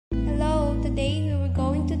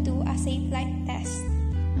a Safelight Test.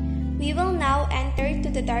 We will now enter to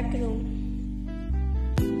the dark room.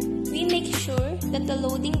 We make sure that the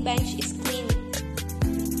loading bench is clean.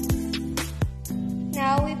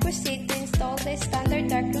 Now we proceed to install the standard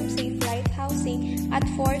darkroom Safelight housing at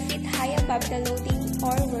 4 feet high above the loading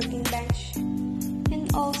or working bench. And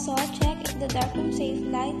also check if the darkroom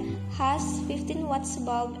Safelight has 15 watts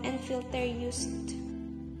bulb and filter used.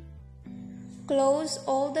 Close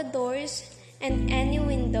all the doors and any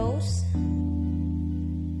windows.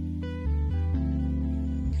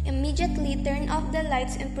 Immediately turn off the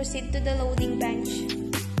lights and proceed to the loading bench.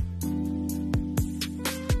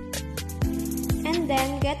 And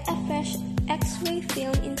then get a fresh X-ray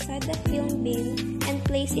film inside the film bin and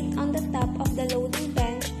place it on the top of the loading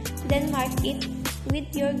bench, then mark it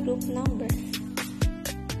with your group number.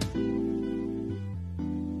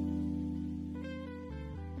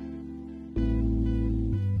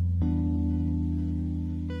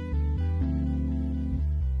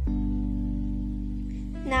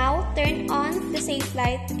 Now, turn on the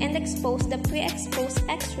Safelight and expose the pre-exposed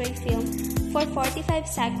X-ray film for 45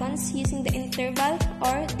 seconds using the interval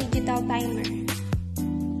or digital timer.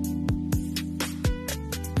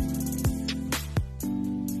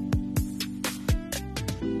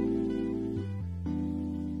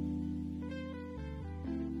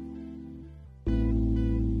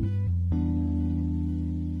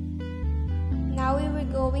 Now we were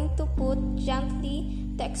going to put gently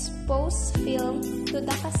the exposed film to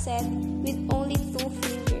the cassette with only 2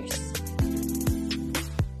 fingers.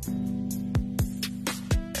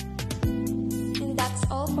 And that's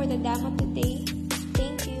all for the demo today.